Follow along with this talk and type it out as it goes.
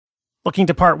Looking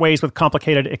to part ways with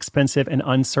complicated, expensive, and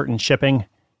uncertain shipping?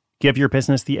 Give your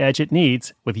business the edge it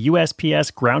needs with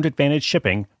USPS Ground Advantage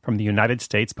shipping from the United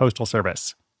States Postal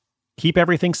Service. Keep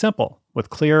everything simple with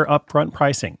clear upfront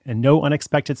pricing and no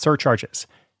unexpected surcharges.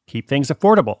 Keep things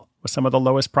affordable with some of the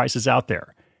lowest prices out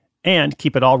there. And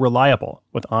keep it all reliable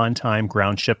with on-time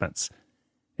ground shipments.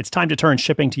 It's time to turn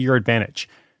shipping to your advantage.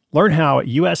 Learn how at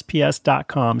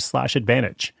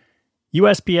USPS.com/advantage.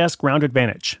 USPS Ground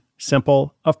Advantage.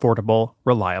 Simple, affordable,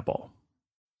 reliable.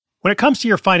 When it comes to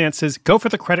your finances, go for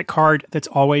the credit card that's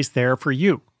always there for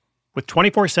you. With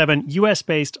 24/7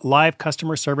 US-based live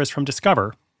customer service from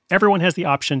Discover, everyone has the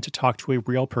option to talk to a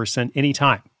real person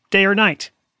anytime, day or night.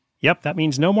 Yep, that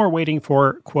means no more waiting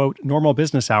for, quote, normal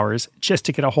business hours just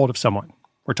to get a hold of someone.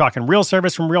 We're talking real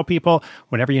service from real people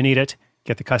whenever you need it.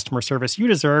 Get the customer service you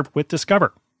deserve with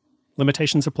Discover.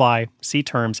 Limitations apply. See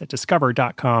terms at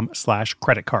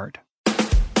discover.com/creditcard.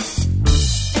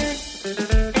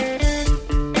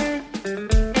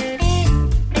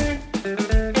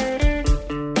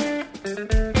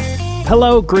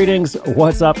 Hello, greetings,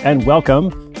 what's up, and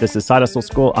welcome. This is Side Hustle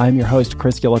School. I'm your host,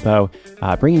 Chris Guillebeau,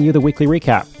 bringing you the weekly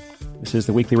recap. This is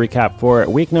the weekly recap for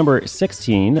week number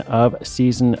 16 of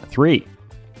season 3.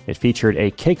 It featured a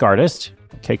cake artist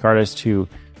who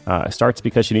starts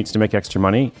because she needs to make extra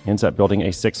money, ends up building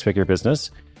a six-figure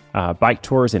business, bike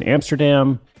tours in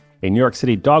Amsterdam, a New York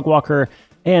City dog walker,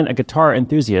 and a guitar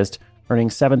enthusiast earning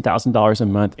 $7,000 a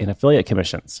month in affiliate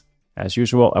commissions. As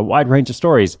usual, a wide range of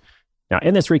stories. Now,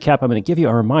 in this recap, I'm going to give you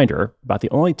a reminder about the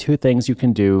only two things you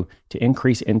can do to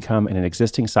increase income in an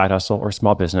existing side hustle or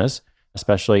small business,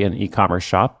 especially an e-commerce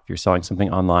shop. If you're selling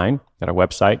something online, got a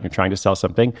website, and you're trying to sell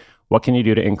something, what can you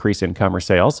do to increase income or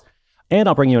sales? And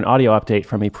I'll bring you an audio update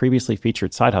from a previously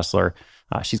featured side hustler.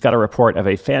 She's got a report of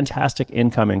a fantastic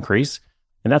income increase.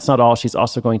 And that's not all. She's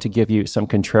also going to give you some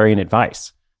contrarian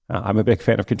advice. I'm a big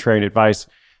fan of contrarian advice,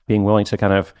 being willing to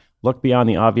kind of look beyond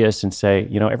the obvious and say,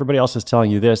 everybody else is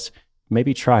telling you this.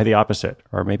 Maybe try the opposite,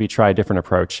 or maybe try a different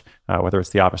approach, whether it's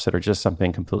the opposite or just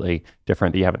something completely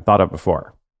different that you haven't thought of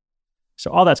before.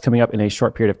 So all that's coming up in a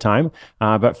short period of time.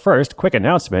 But first, quick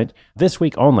announcement. This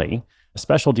week only, a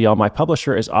special deal. My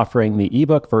publisher is offering the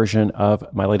ebook version of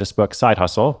my latest book, Side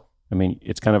Hustle.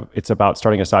 It's about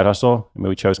starting a side hustle.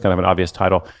 We chose kind of an obvious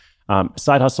title.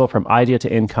 Side Hustle from Idea to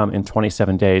Income in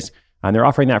 27 Days. And they're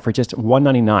offering that for just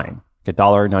 $1.99,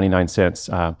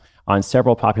 $1.99, on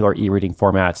several popular e-reading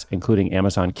formats, including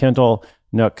Amazon Kindle,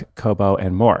 Nook, Kobo,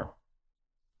 and more.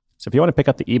 So if you want to pick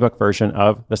up the ebook version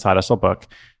of the Side Hustle book,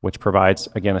 which provides,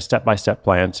 again, a step-by-step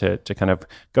plan to kind of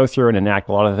go through and enact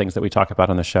a lot of the things that we talk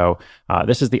about on the show,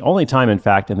 this is the only time, in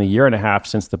fact, in the year and a half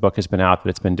since the book has been out that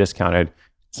it's been discounted.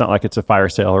 It's not like it's a fire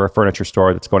sale or a furniture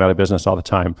store that's going out of business all the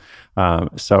time.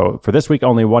 So for this week,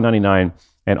 only $1.99.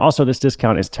 And also, this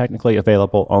discount is technically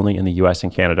available only in the US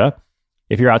and Canada.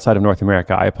 If you're outside of North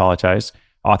America, I apologize.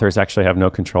 Authors actually have no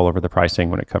control over the pricing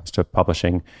when it comes to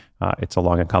publishing. It's a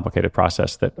long and complicated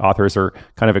process that authors are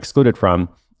kind of excluded from.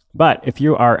 But if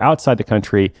you are outside the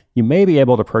country, you may be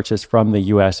able to purchase from the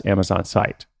US Amazon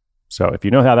site. So if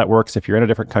you know how that works, if you're in a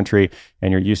different country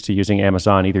and you're used to using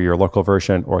Amazon, either your local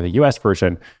version or the US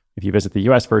version, if you visit the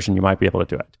US version, you might be able to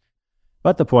do it.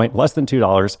 But the point, less than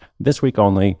 $2, this week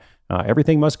only,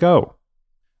 everything must go.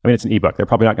 It's an ebook. They're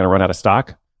probably not going to run out of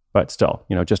stock, but still,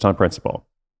 just on principle.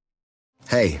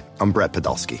 Hey, I'm Brett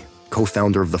Podolsky,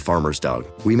 co-founder of The Farmer's Dog.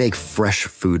 We make fresh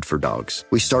food for dogs.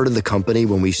 We started the company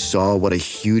when we saw what a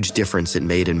huge difference it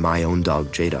made in my own dog,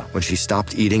 Jada, when she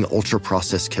stopped eating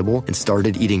ultra-processed kibble and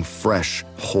started eating fresh,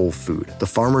 whole food. The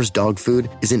Farmer's Dog food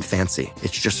isn't fancy.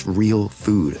 It's just real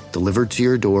food delivered to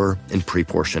your door in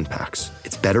pre-portioned packs.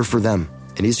 It's better for them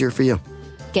and easier for you.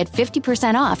 Get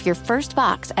 50% off your first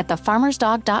box at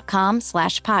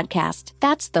thefarmersdog.com/podcast.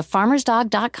 That's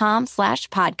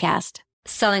thefarmersdog.com/podcast.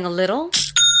 Selling a little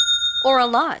or a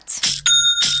lot?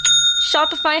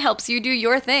 Shopify helps you do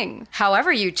your thing, however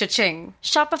you cha-ching.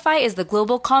 Shopify is the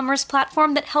global commerce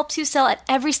platform that helps you sell at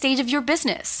every stage of your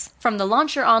business. From the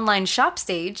launch your online shop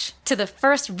stage, to the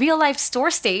first real-life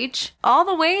store stage, all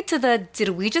the way to the did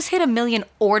we just hit 1 million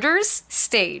orders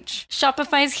stage.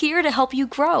 Shopify is here to help you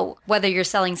grow. Whether you're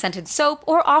selling scented soap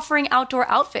or offering outdoor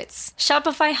outfits,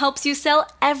 Shopify helps you sell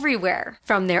everywhere.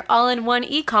 From their all-in-one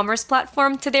e-commerce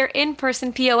platform to their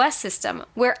in-person POS system,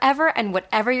 wherever and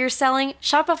whatever you're selling,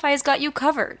 Shopify's got got you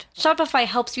covered. Shopify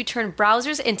helps you turn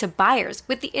browsers into buyers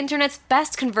with the internet's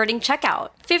best converting checkout,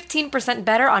 15%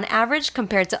 better on average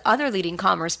compared to other leading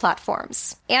commerce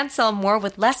platforms. And sell more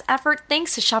with less effort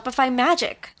thanks to Shopify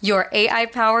Magic, your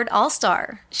AI-powered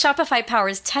all-star. Shopify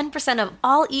powers 10% of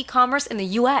all e-commerce in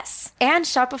the US. And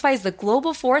Shopify is the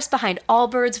global force behind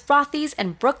Allbirds, Rothy's,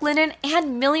 and Brooklinen,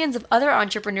 and millions of other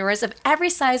entrepreneurs of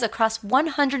every size across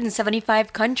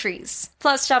 175 countries.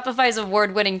 Plus, Shopify's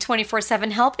award-winning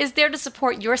 24/7 help is there to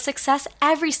support your success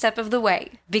every step of the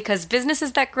way. Because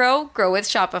businesses that grow with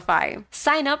Shopify.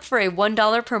 Sign up for a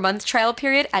 $1 per month trial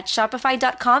period at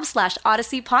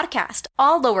shopify.com/Odyssey Podcast,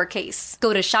 all lowercase.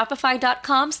 Go to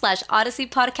shopify.com/Odyssey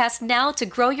Podcast now to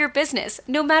grow your business,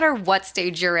 no matter what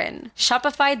stage you're in.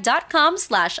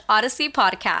 Shopify.com/Odyssey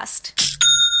Podcast.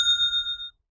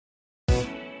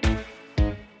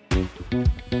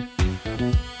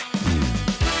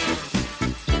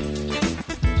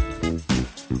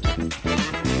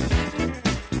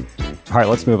 All right,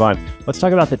 let's move on. Let's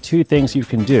talk about the two things you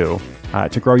can do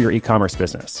to grow your e-commerce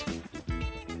business.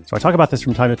 So I talk about this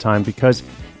from time to time because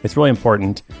it's really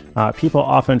important. People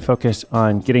often focus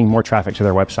on getting more traffic to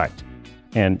their website.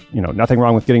 And, nothing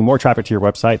wrong with getting more traffic to your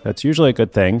website. That's usually a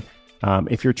good thing.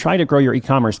 If you're trying to grow your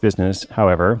e-commerce business,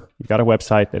 however, you've got a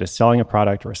website that is selling a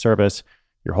product or a service.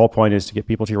 Your whole point is to get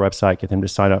people to your website, get them to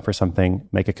sign up for something,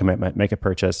 make a commitment, make a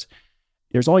purchase.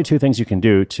 There's only two things you can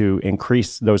do to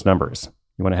increase those numbers.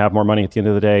 You want to have more money at the end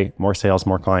of the day, more sales,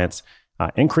 more clients,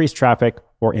 increase traffic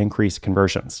or increase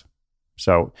conversions.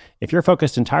 So if you're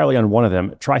focused entirely on one of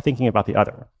them, try thinking about the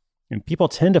other. And people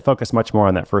tend to focus much more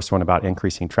on that first one about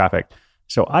increasing traffic.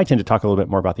 So I tend to talk a little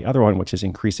bit more about the other one, which is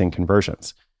increasing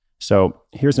conversions. So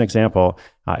here's an example.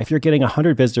 If you're getting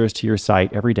 100 visitors to your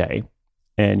site every day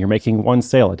and you're making one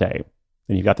sale a day,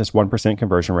 then you've got this 1%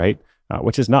 conversion rate,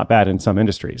 which is not bad in some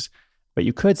industries. But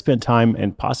you could spend time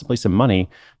and possibly some money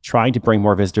trying to bring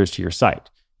more visitors to your site.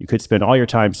 You could spend all your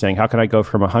time saying, how can I go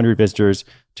from 100 visitors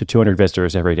to 200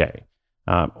 visitors every day?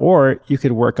 Or you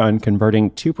could work on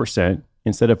converting 2%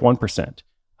 instead of 1%,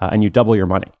 and you double your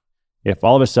money. If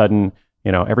all of a sudden,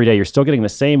 every day you're still getting the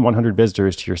same 100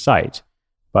 visitors to your site,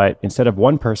 but instead of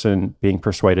one person being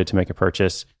persuaded to make a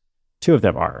purchase, two of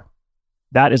them are.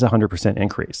 That is a 100%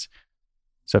 increase.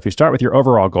 So if you start with your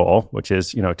overall goal, which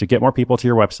is, to get more people to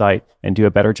your website and do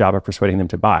a better job of persuading them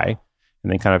to buy,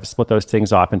 and then kind of split those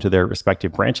things off into their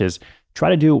respective branches, try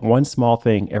to do one small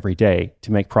thing every day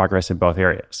to make progress in both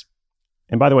areas.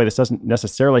 And by the way, this doesn't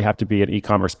necessarily have to be an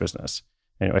e-commerce business.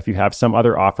 If you have some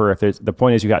other offer, the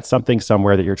point is you got something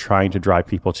somewhere that you're trying to drive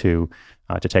people to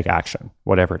take action,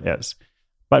 whatever it is.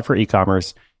 But for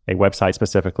e-commerce, a website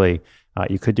specifically,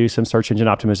 you could do some search engine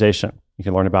optimization. You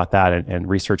can learn about that and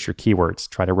research your keywords,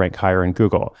 try to rank higher in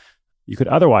Google. You could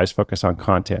otherwise focus on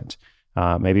content,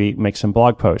 maybe make some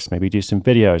blog posts, maybe do some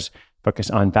videos,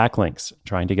 focus on backlinks,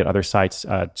 trying to get other sites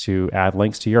to add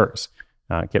links to yours,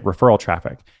 get referral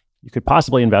traffic. You could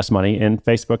possibly invest money in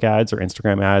Facebook ads or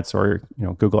Instagram ads or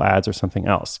Google ads or something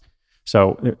else.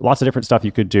 So lots of different stuff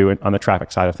you could do on the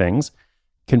traffic side of things.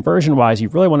 Conversion-wise, you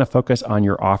really want to focus on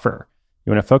your offer.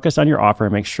 You want to focus on your offer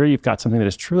and make sure you've got something that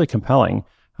is truly compelling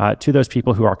to those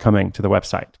people who are coming to the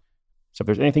website. So if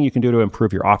there's anything you can do to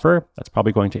improve your offer, that's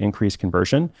probably going to increase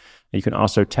conversion. You can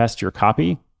also test your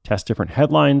copy, test different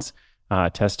headlines,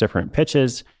 test different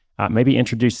pitches, maybe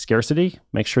introduce scarcity.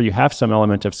 Make sure you have some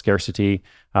element of scarcity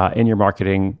in your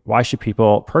marketing. Why should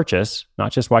people purchase?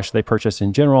 Not just why should they purchase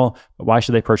in general, but why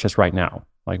should they purchase right now?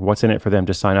 Like what's in it for them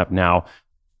to sign up now?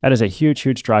 That is a huge,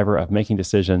 huge driver of making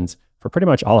decisions for pretty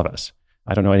much all of us.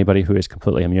 I don't know anybody who is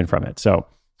completely immune from it. So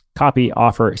copy,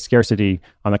 offer, scarcity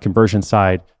on the conversion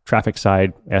side, traffic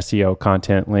side, SEO,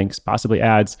 content, links, possibly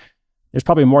ads. There's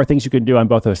probably more things you can do on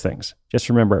both those things. Just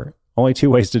remember, only two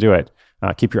ways to do it.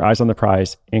 Keep your eyes on the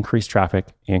prize, increase traffic,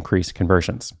 increase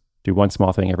conversions. Do one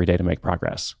small thing every day to make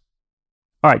progress.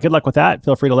 All right, good luck with that.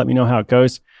 Feel free to let me know how it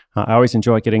goes. I always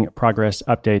enjoy getting progress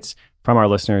updates from our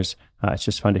listeners. It's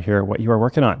just fun to hear what you are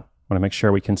working on. I want to make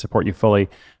sure we can support you fully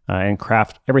and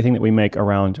craft everything that we make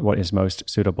around what is most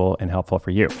suitable and helpful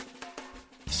for you.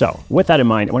 So with that in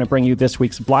mind, I want to bring you this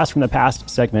week's Blast from the Past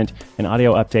segment, an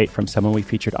audio update from someone we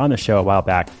featured on the show a while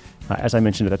back. As I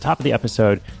mentioned at the top of the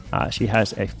episode, she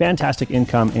has a fantastic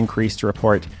income increase to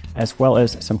report, as well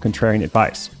as some contrarian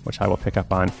advice, which I will pick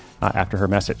up on after her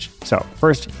message. So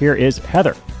first, here is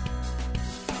Heather.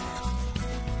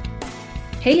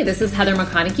 Hey, this is Heather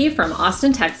McConaughey from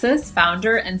Austin, Texas,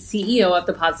 founder and CEO of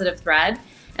The Positive Thread,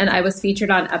 and I was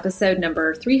featured on episode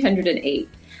number 308.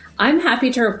 I'm happy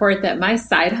to report that my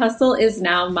side hustle is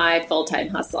now my full-time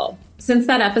hustle. Since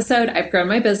that episode, I've grown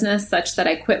my business such that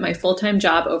I quit my full-time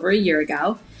job over a year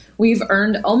ago. We've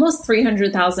earned almost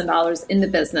 $300,000 in the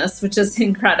business, which is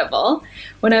incredible.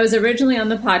 When I was originally on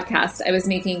the podcast, I was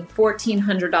making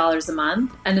 $1,400 a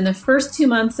month. And in the first 2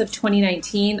 months of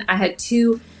 2019, I had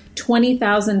two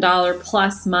 $20,000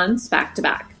 plus months back to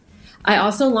back. I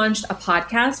also launched a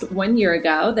podcast 1 year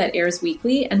ago that airs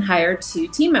weekly and hired 2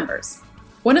 team members.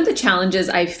 One of the challenges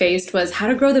I faced was how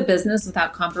to grow the business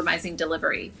without compromising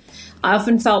delivery. I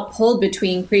often felt pulled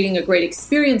between creating a great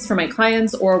experience for my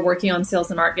clients or working on sales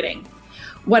and marketing.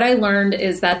 What I learned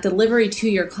is that delivery to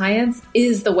your clients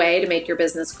is the way to make your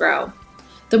business grow.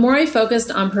 The more I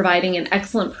focused on providing an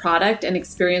excellent product and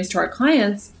experience to our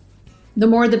clients, the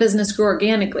more the business grew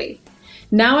organically.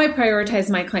 Now I prioritize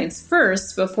my clients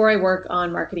first before I work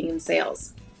on marketing and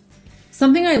sales.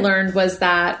 Something I learned was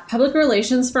that public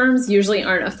relations firms usually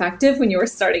aren't effective when you are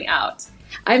starting out.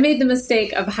 I made the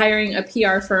mistake of hiring a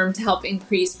PR firm to help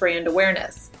increase brand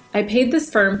awareness. I paid this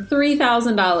firm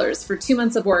 $3,000 for 2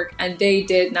 months of work and they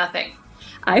did nothing.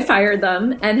 I fired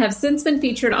them and have since been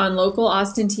featured on local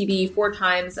Austin TV 4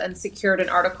 times and secured an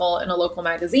article in a local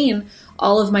magazine,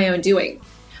 all of my own doing.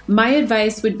 My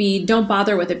advice would be don't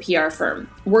bother with a PR firm.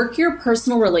 Work your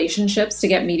personal relationships to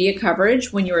get media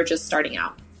coverage when you are just starting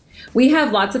out. We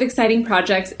have lots of exciting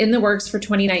projects in the works for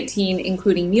 2019,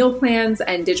 including meal plans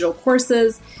and digital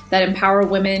courses that empower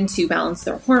women to balance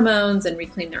their hormones and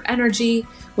reclaim their energy.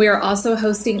 We are also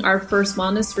hosting our first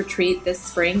wellness retreat this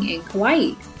spring in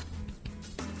Kauai.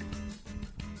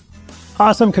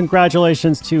 Awesome.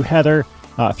 Congratulations to Heather.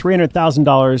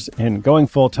 $300,000 and going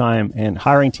full-time and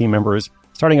hiring team members,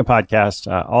 starting a podcast,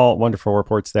 all wonderful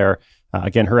reports there.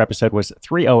 Again, her episode was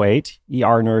 308,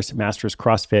 ER nurse, masters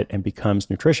CrossFit, and becomes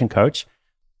nutrition coach.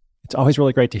 It's always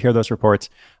really great to hear those reports,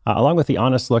 along with the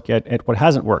honest look at what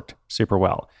hasn't worked super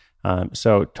well.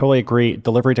 So totally agree.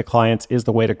 Delivery to clients is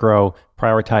the way to grow.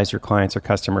 Prioritize your clients or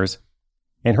customers.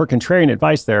 And her contrarian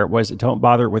advice there was don't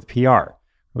bother with PR.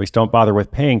 At least don't bother with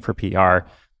paying for PR.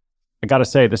 I got to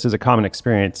say, this is a common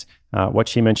experience. What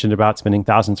she mentioned about spending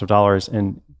thousands of dollars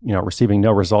and receiving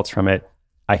no results from it,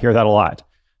 I hear that a lot.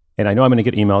 And I know I'm going to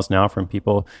get emails now from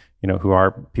people, who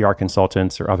are PR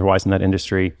consultants or otherwise in that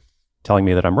industry telling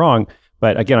me that I'm wrong.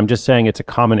 But again, I'm just saying it's a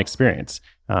common experience.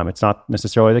 It's not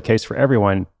necessarily the case for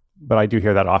everyone, but I do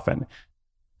hear that often.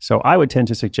 So I would tend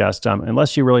to suggest,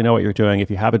 unless you really know what you're doing,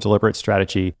 if you have a deliberate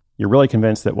strategy, you're really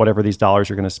convinced that whatever these dollars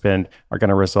you're going to spend are going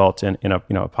to result in a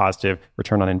positive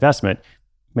return on investment,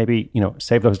 maybe,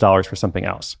 save those dollars for something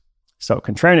else. So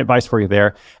contrarian advice for you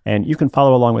there. And you can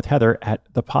follow along with Heather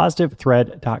at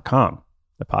thepositivethread.com,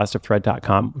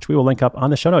 thepositivethread.com, which we will link up on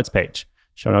the show notes page.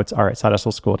 Show notes are at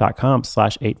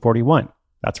sidehustleschool.com/841.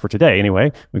 That's for today.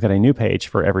 Anyway, we've got a new page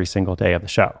for every single day of the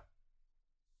show.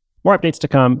 More updates to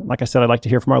come. Like I said, I'd like to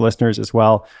hear from our listeners as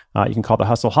well. You can call the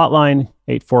Hustle hotline,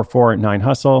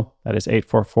 844-9HUSTLE. That is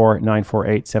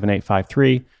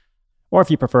 844-948-7853. Or if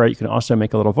you prefer, you can also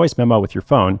make a little voice memo with your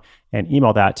phone and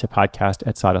email that to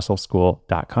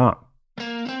podcast@sidehustleschool.com.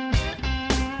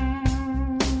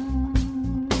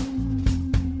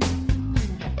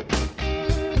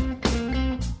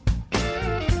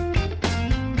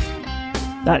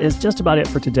 That is just about it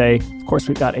for today. Of course,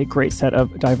 we've got a great set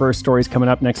of diverse stories coming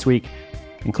up next week,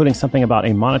 including something about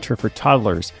a monitor for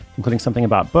toddlers, including something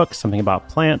about books, something about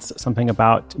plants, something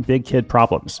about big kid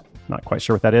problems. Not quite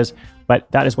sure what that is, but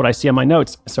that is what I see on my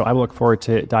notes. So I will look forward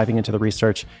to diving into the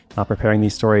research, preparing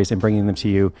these stories and bringing them to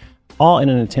you, all in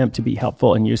an attempt to be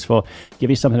helpful and useful, give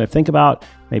you something to think about,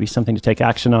 maybe something to take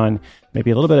action on,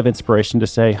 maybe a little bit of inspiration to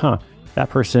say, that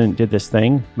person did this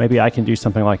thing. Maybe I can do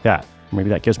something like that. Maybe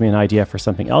that gives me an idea for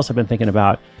something else I've been thinking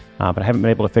about, but I haven't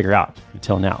been able to figure out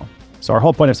until now. So our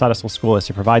whole point of Side Hustle School is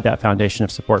to provide that foundation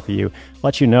of support for you,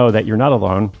 let you know that you're not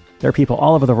alone. There are people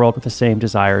all over the world with the same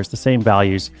desires, the same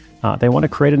values. They want to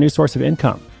create a new source of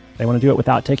income. They want to do it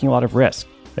without taking a lot of risk.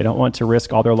 They don't want to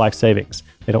risk all their life savings.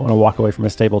 They don't want to walk away from a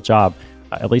stable job,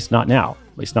 at least not now,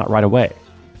 at least not right away.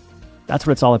 That's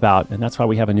what it's all about, and that's why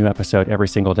we have a new episode every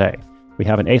single day. We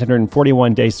have an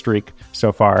 841-day streak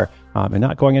so far, and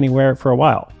not going anywhere for a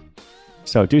while.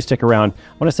 So do stick around. I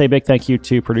want to say a big thank you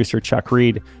to producer Chuck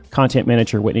Reed, content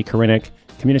manager Whitney Korinek,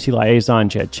 community liaison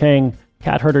Jed Chang,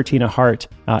 cat herder Tina Hart,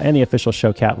 and the official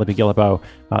show cat Libby Guillebeau.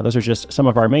 Those are just some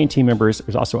of our main team members.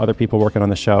 There's also other people working on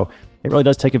the show. It really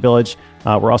does take a village.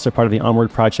 We're also part of the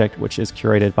Onward Project, which is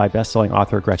curated by best-selling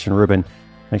author Gretchen Rubin.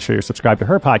 Make sure you're subscribed to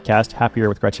her podcast, Happier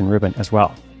with Gretchen Rubin, as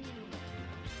well.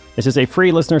 This is a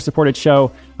free listener-supported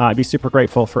show. I'd be super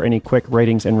grateful for any quick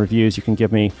ratings and reviews you can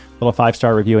give me. A little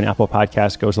 5-star review in Apple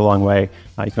Podcasts goes a long way.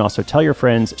 You can also tell your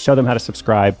friends, show them how to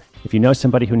subscribe. If you know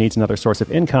somebody who needs another source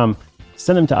of income,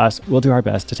 send them to us. We'll do our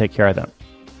best to take care of them.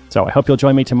 So I hope you'll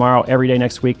join me tomorrow, every day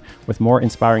next week, with more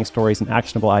inspiring stories and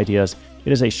actionable ideas.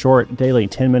 It is a short, daily,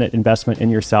 10-minute investment in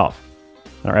yourself.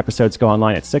 And our episodes go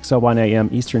online at 6:01 a.m.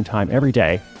 Eastern Time every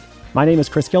day. My name is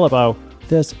Chris Guillebeau.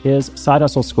 This is Side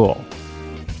Hustle School.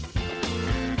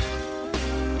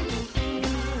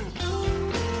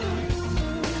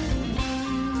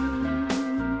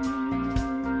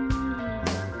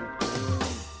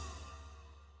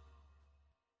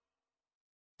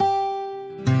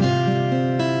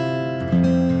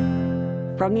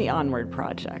 From the Onward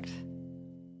Project.